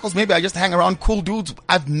own circles, maybe I just hang around cool dudes.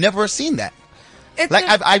 I've never seen that. Like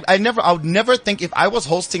I would never think if I was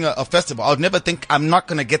hosting a festival, I would never think I'm not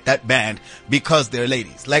gonna get that band because they're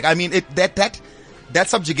ladies. Like, I mean, that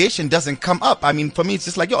subjugation doesn't come up. I mean, for me, it's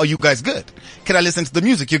just like, yo, are you guys good? Can I listen to the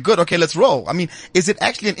music? You're good. Okay, let's roll. I mean, is it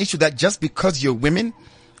actually an issue that just because you're women,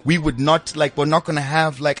 we're not gonna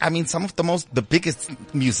have some of the biggest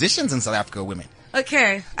musicians in South Africa are women?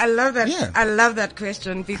 Okay, I love that. Yeah. I love that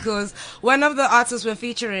question because one of the artists we're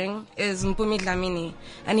featuring is Mpumi Dlamini,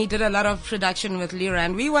 and he did a lot of production with Lyra.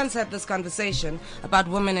 And we once had this conversation about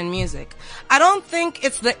women in music. I don't think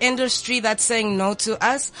it's the industry that's saying no to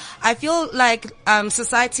us. I feel like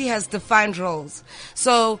society has defined roles.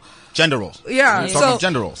 So Gender roles. yeah, We're so talking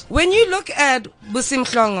gender roles. when you look at Busi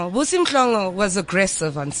Mhlongo was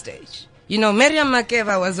aggressive on stage. You know, Miriam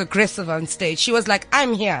Makeba was aggressive on stage. She was like,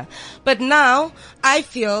 I'm here. But now, I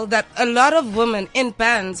feel that a lot of women in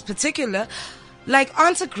bands, particular, like,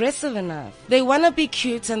 aren't aggressive enough. They want to be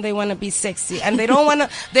cute and they want to be sexy and they don't want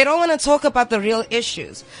to talk about the real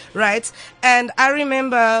issues, right? And I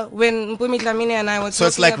remember when Mpumi Dlamini and I were talking So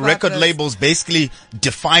it's like about record this. labels basically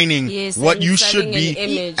defining Yes, what and you selling should be an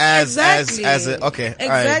image. as a, okay. all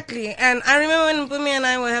right. Exactly. And I remember when Mpumi and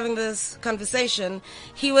I were having this conversation,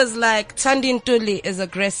 he was like, Tandi Ntuli is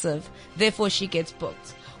aggressive, therefore she gets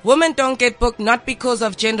booked. Women don't get booked not because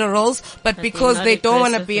of gender roles, but because not they don't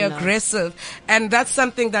want to aggressive be enough. aggressive. And that's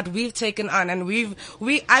something that we've taken on. And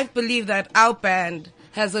I believe that our band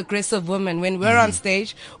has aggressive women. When we're on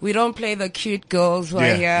stage, we don't play the cute girls who Yeah,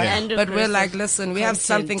 are here, yeah. And but we're aggressive like, listen, we have content.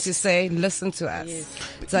 something to say, listen to us.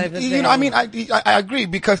 Type of You thing. know, I mean, I agree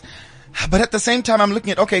because, but at the same time, I'm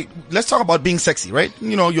looking at, okay, let's talk about being sexy, right?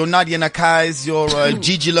 You know, your Nadia Nakais, your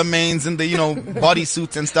Gigi Lamaines and the, you know,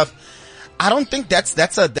 bodysuits and stuff. I don't think that's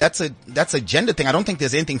a gender thing. I don't think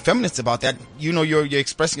there's anything feminist about that. You know, you're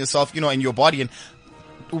expressing yourself, you know, in your body. And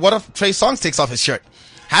what if Trey Songz takes off his shirt?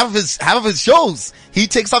 Half of his shows, he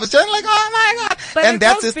takes off his shirt and like, oh my God. But and it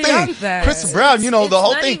that's goes his thing. beyond that. Chris Brown, you know, the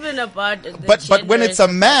whole thing. It's not even about the But when gender, it's a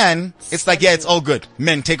about man, it's like, yeah, it's all good.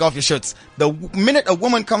 Men, take off your shirts. The minute a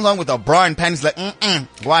woman comes on with a bra and panties, like,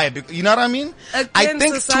 why? You know what I mean? I Against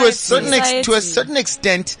think society. to a certain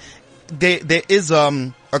extent, there is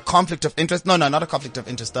a conflict of interest. No, not a conflict of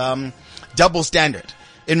interest. Double standard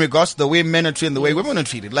in regards to the way men are treated and the way women are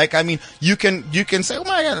treated. Like, I mean, you can say, oh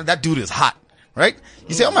my God, that dude is hot, right?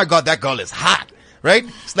 You say, oh my God, that girl is hot, right?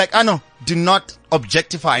 It's like, I know, do not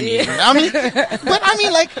objectify me. I mean, but I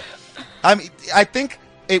mean, like, I think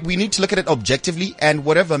we need to look at it objectively, and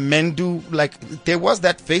whatever men do, like, there was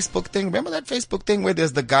that Facebook thing. Remember that Facebook thing where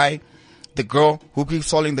there's the girl who keeps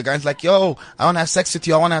following the guy's like, yo, I want to have sex with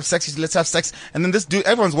you. I want to have sex with you. Let's have sex. And then this dude,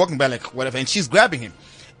 everyone's walking by like, whatever. And she's grabbing him.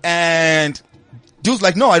 And dude's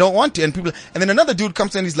like, no, I don't want to. And then another dude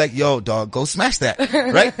comes in. He's like, yo, dog, go smash that.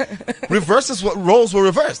 Right? Reverses what roles were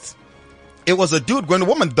reversed. It was a dude going to a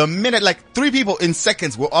woman. The minute, like 3 people in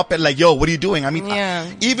seconds were up and like, yo, what are you doing? I mean, Yeah.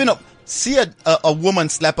 see a woman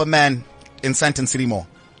slap a man in Santon City Mall.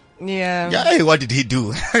 Yeah. Yeah, hey, what did he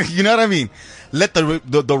do? You know what I mean? Let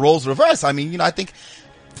the roles reverse. I mean, you know, I think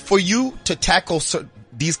for you to tackle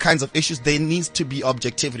these kinds of issues, there needs to be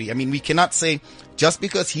objectivity. I mean, we cannot say just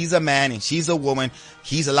because he's a man and she's a woman,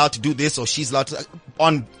 he's allowed to do this or she's allowed to,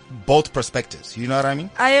 on both perspectives. You know what I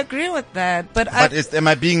mean? I agree with that, but Am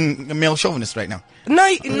I being a male chauvinist right now? No,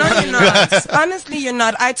 you're not. Honestly, you're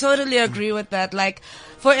not. I totally agree with that. Like,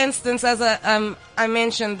 for instance, as I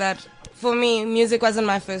mentioned that for me, music wasn't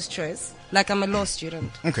my first choice. Like, I'm a law student.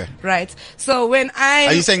 Okay. Right? So when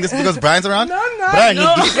Are you saying this because Brian's around? No, Brian,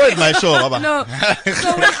 no. you destroyed my show, Baba. No.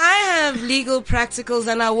 So when I have legal practicals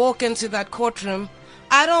and I walk into that courtroom,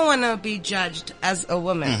 I don't want to be judged as a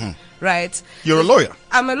woman, right? You're a lawyer.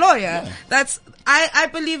 I'm a lawyer. I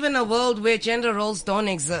believe in a world where gender roles don't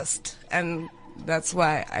exist, and that's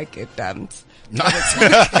why I get dumped.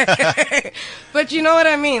 But you know what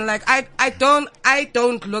I mean? Like, I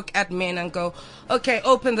don't look at men and go, okay,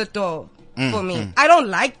 open the door for me. I don't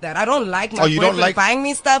like that. I don't like my Oh, you don't boyfriend like- buying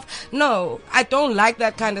me stuff. No, I don't like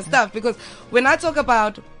that kind of stuff, because when I talk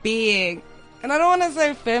about being, and I don't want to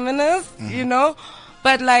say feminist, you know,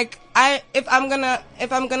 but like, if I'm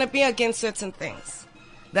gonna be against certain things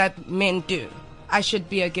that men do, I should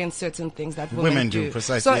be against certain things that women do,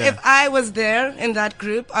 precisely, So yeah. if I was there in that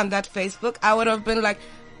group on that Facebook, I would have been like,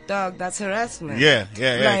 dog, that's harassment. Yeah.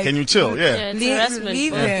 Like, Can you chill? Yeah, Yeah. it's Leave harassment him.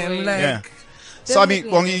 both ways. Like, Yeah. So I mean,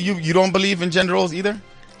 definitely. Wongi, you don't believe in gender roles either?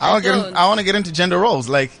 I don't. want to get into gender roles.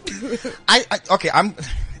 Like,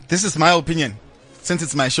 this is my opinion. Since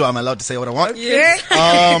it's my show, I'm allowed to say what I want. Yeah.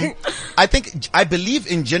 I believe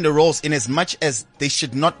in gender roles in as much as they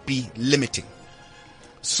should not be limiting.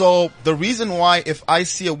 So the reason why if I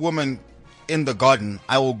see a woman in the garden,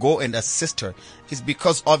 I will go and assist her is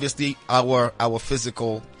because obviously our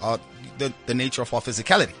physical, the nature of our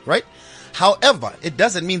physicality, right? However, it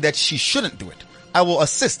doesn't mean that she shouldn't do it. I will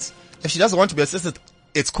assist. If she doesn't want to be assisted,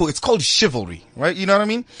 it's cool. It's called chivalry, right? You know what I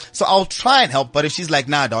mean? So I'll try and help, but if she's like,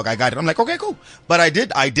 nah, dog, I got it. I'm like, okay, cool. But I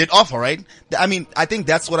did offer, right? I mean, I think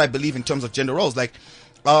that's what I believe in terms of gender roles. Like,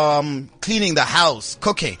 cleaning the house,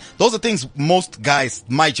 cooking. Those are things most guys,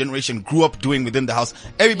 my generation, grew up doing within the house.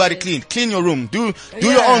 Everybody clean your room, do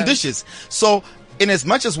your own dishes. So, in as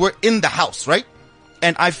much as we're in the house, right?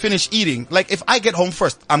 And I finish eating, like if I get home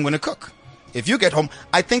first, I'm gonna cook. If you get home,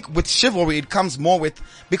 I think with chivalry, it comes more with,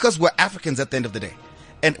 because we're Africans at the end of the day.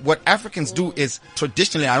 And what Africans do is,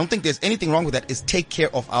 traditionally, I don't think there's anything wrong with that, is take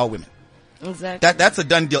care of our women. Exactly. That's a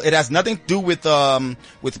done deal. It has nothing to do with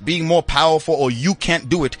being more powerful or you can't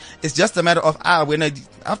do it. It's just a matter of,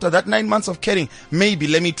 after that 9 months of caring, maybe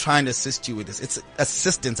let me try and assist you with this. It's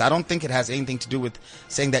assistance. I don't think it has anything to do with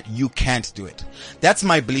saying that you can't do it. That's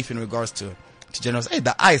my belief in regards to generals. Hey,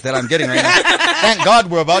 the eyes that I'm getting right now. Thank God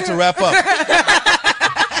we're about to wrap up.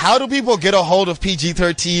 How do people get a hold of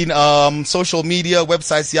PG-13, social media,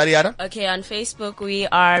 websites, yada yada? Okay, on Facebook we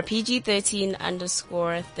are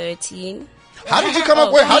PG-13_13. How did you come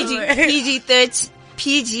up with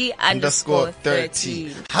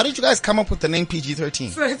PG-13. How did you guys come up with the name PG-13?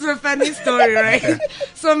 So it's a funny story, right?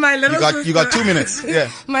 So my little sister, you got 2 minutes. Yeah.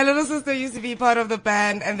 My little sister used to be part of the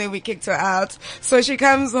band, and then we kicked her out. So she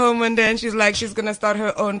comes home one day and she's like, she's gonna start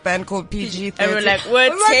her own band called PG-13. And we're like, we're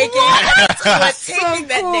taking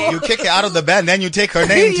that name. You kick her out of the band, then you take her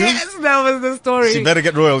name too? Yes, that was the story. She better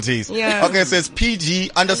get royalties. Yeah. Okay, so it's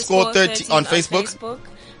PG_13 on Facebook.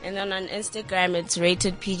 And then on Instagram, it's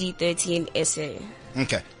rated PG-13 SA.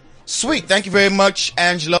 Okay. Sweet. Thank you very much,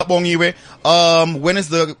 Angela Bongiwe. When is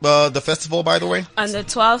the festival, by the way? On the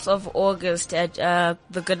 12th of August at the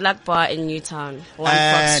Good Luck Bar in Newtown, 1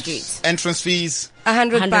 Fox Street. Entrance fees?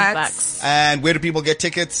 100 bucks. And where do people get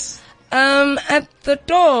tickets? At the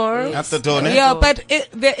door. At the door, ne? Yeah, but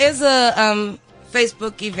there is a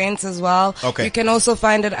Facebook events as well. Okay. You can also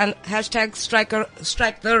find it on hashtag Strike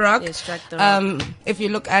the Rock. Yeah, Strike the Rock. If you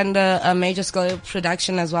look under a major scale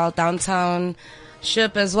production as well, downtown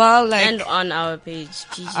ship as well, and on our page,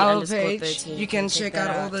 PG_13. You can check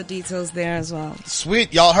out all the details there as well.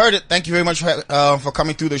 Sweet, y'all heard it. Thank you very much for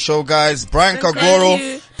coming through the show, guys. Brian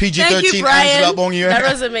Kagoro, PG-13, Angela Bongiwe.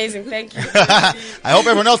 That was amazing. Thank you. I hope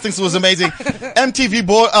everyone else thinks it was amazing.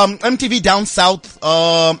 MTV Down South,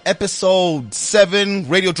 episode 7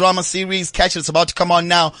 radio drama series. Catch it. It's about to come on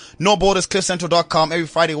now. No Borders, CliffCentral.com every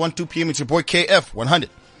Friday, 1-2 p.m. It's your boy KF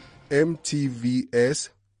 100.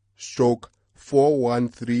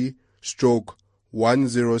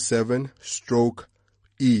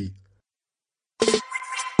 MTVS/413/107/E.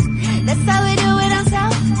 That's how we do it down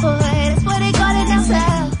south, boy. That's what they call it down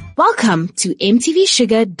south. Welcome to MTV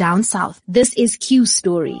Sugar Down South. This is Q's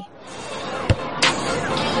story.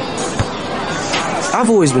 I've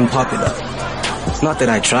always been popular. It's not that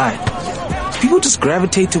I tried. People just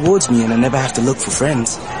gravitate towards me and I never have to look for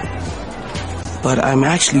friends. But I'm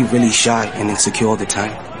actually really shy and insecure all the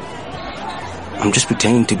time. I'm just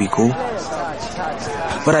pretending to be cool.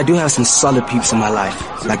 But I do have some solid peeps in my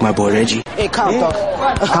life, like my boy Reggie. Hey, calm, dog.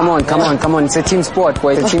 Come on. It's a team sport,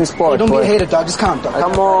 boy. It's a team sport, Don't boy. be a hater, dog. Just calm, dog.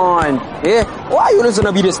 Come on. Yeah. Why are you always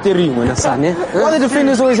gonna be the steering when son, eh? Why the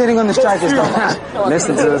defenders always hitting on the strikers, dog?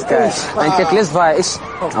 Listen to this guy. Man, kijk, let's vibe.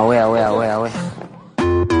 Away.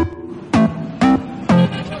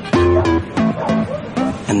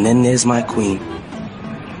 And then there's my queen,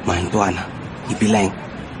 my Ndwana, Ibileng.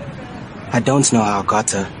 I don't know how I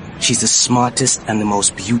got her. She's the smartest and the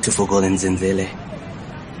most beautiful girl in Zenzele.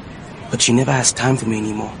 But she never has time for me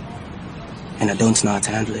anymore. And I don't know how to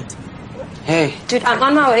handle it. Hey. Dude, I'm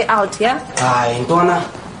on my way out, yeah? Hi, Ndwana.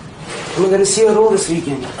 I'm gonna see her all this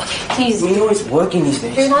weekend. Please. You know it's working these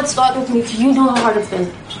days. Do not start with me. You know how hard it's been.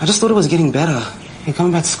 I just thought it was getting better. You're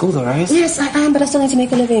coming back to school though, right? Yes, I am, but I still need to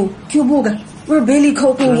make a living. Kyubuga. We're barely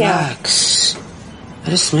coping Relax. I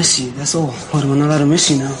just miss you, that's all. What, am I not allowed to miss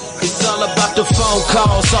you now? It's all about the phone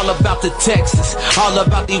calls, all about the texts, all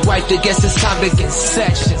about the wife that gets it's time to get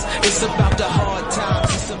sections. It's about the hard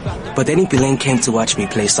times, it's about the... But then Ibileng came to watch me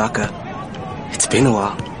play soccer. It's been a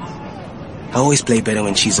while. I always play better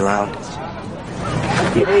when she's around.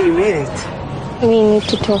 Hey, you made it. We need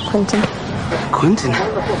to talk, Quentin. Quentin?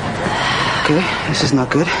 Okay, this is not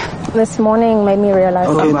good. This morning made me realize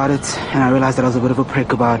about it, and I realized that I was a bit of a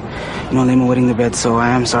prick about, Lema wetting the bed, so I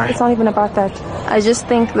am sorry. It's not even about that. I just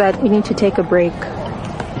think that we need to take a break.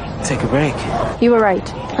 Take a break? You were right.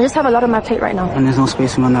 I just have a lot on my plate right now. And there's no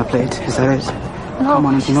space for me on that plate, is that it? No. Come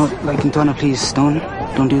on, Ndwana, please, don't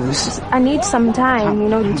do this. I need some time,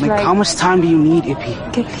 How much time do you need, Ippy?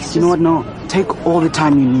 Okay, please. You know what, no, take all the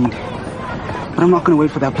time you need. But I'm not gonna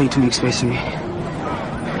wait for that plate to make space for me.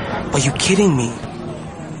 Are you kidding me?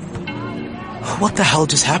 What the hell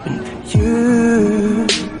just happened? You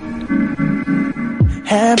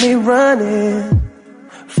had me running,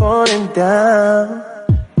 falling down.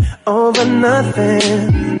 over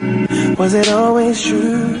nothing. Was it always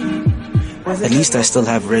true? At least I still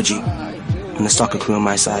have Reggie and the soccer crew on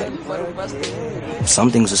my side.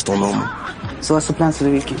 Some things are still normal. So what's the plans for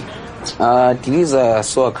the weekend? Delisa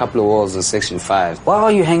saw a couple of walls in Section 5. Why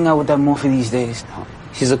are you hanging out with that morpher these days?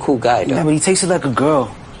 He's a cool guy, though. Yeah, but he takes it like a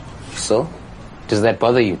girl. So? Does that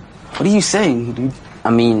bother you? What are you saying, dude? I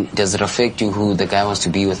mean, does it affect you who the guy wants to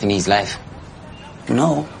be with in his life?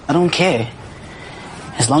 No, I don't care.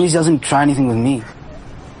 As long as he doesn't try anything with me.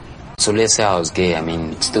 So let's say I was gay. I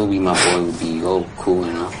mean, still be my boy would be all cool,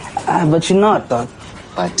 you know? But you're not, dog.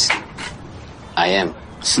 But I am.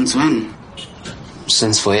 Since when?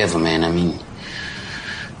 Since forever, man. I mean,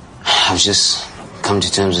 I've just come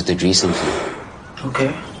to terms with it recently.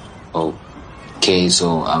 Okay. Okay,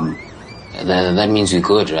 so, that means we're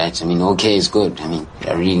good, right? I mean, okay is good. I mean,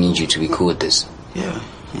 I really need you to be cool with this.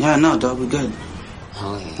 Yeah, no, dog, we're good.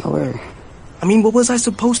 Okay. I mean, what was I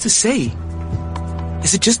supposed to say?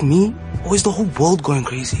 Is it just me, or is the whole world going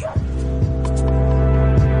crazy?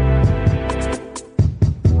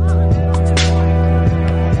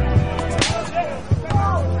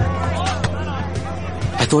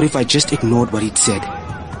 I thought if I just ignored what he'd said,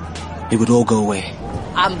 it would all go away.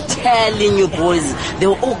 I'm telling you, boys, they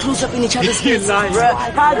were all close up in each other's heads, bro.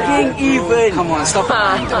 Hugging even. Come on, stop.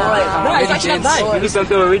 Alright, no, it's actually not nice. Maybe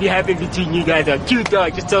something already happened between you guys. Cute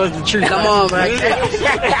dog, just tell us the truth. Come on, man.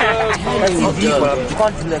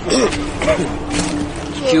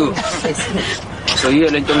 Cute. So you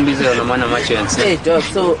let them be there, man, I'm actually. Hey, dog,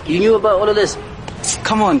 so you knew about all of this?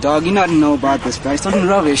 Come on, dog, you know I didn't know about this, bro. It's talking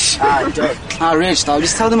rubbish. Dog. Rich, dog,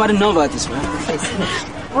 just tell them I didn't know about this, bro.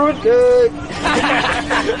 We're good.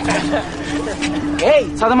 Hey,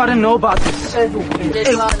 tell them I didn't know about this. Hey,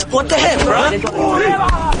 what the heck, bro?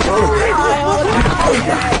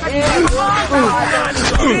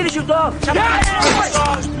 Finish you, dog.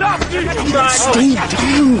 Stay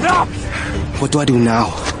down. What do I do now?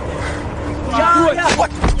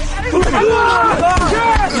 What?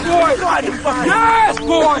 Yes,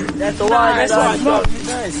 boy! That's the one.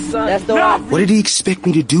 That's the one. What did he expect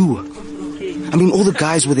me to do? I mean, all the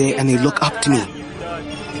guys were there and they look up to me. I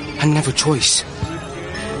didn't have a choice.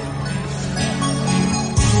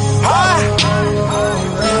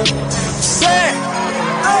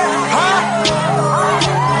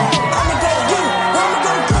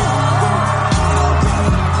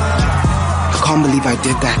 I can't believe I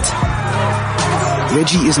did that.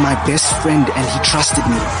 Reggie is my best friend and he trusted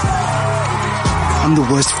me. I'm the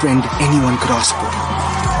worst friend anyone could ask for.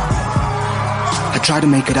 I tried to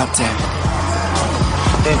make it up to him.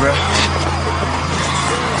 Hey, bro.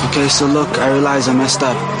 Okay, so look, I realize I messed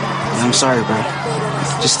up. I'm sorry, bro.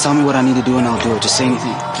 Just tell me what I need to do and I'll do it. Just say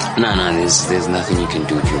anything. No, there's nothing you can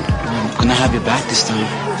do, Drew. I'm gonna have your back this time.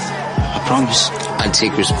 I promise. I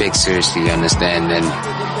take respect seriously, you understand? And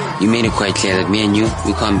you made it quite clear that me and you,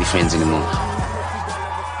 we can't be friends anymore.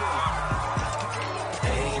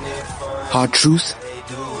 Hard truth?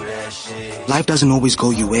 Life doesn't always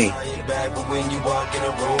go your way.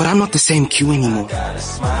 But I'm not the same Q anymore.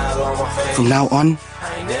 From now on,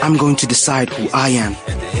 I'm going to decide who I am.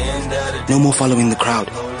 No more following the crowd.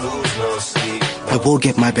 I will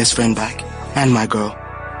get my best friend back. And my girl.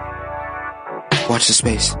 Watch the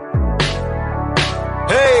space.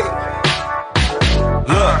 Hey!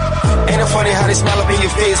 Look, ain't it funny how they smile up in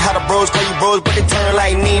your face? How the bros call you bros, but they turn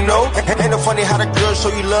like Nino. Ain't it funny how the girls show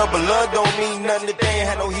you love, but love don't mean nothing if they ain't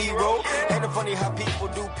had no hero. Ain't it funny how people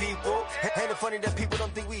do people? Ain't it funny that people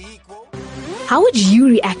don't think we equal? How would you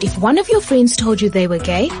react if one of your friends told you they were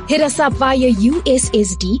gay? Hit us up via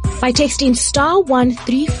USSD by texting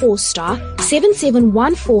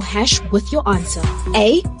 *134*7714# with your answer.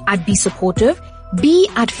 A, I'd be supportive. B,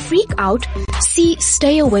 I'd freak out. C,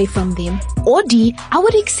 stay away from them. Or D, I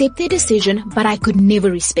would accept their decision, but I could never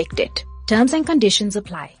respect it. Terms and conditions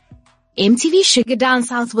apply. MTV Sugar Down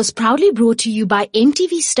South was proudly brought to you by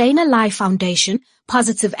MTV Staying Alive Foundation,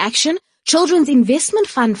 Positive Action, Children's Investment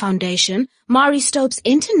Fund Foundation, Mari Stopes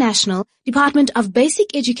International, Department of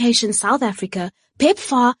Basic Education South Africa,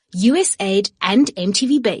 PEPFAR, USAID, and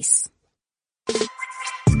MTV Base.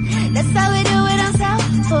 That's how we do it on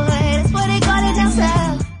South, boy. That's what they call it down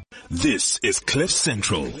south. This is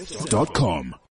CliffCentral.com.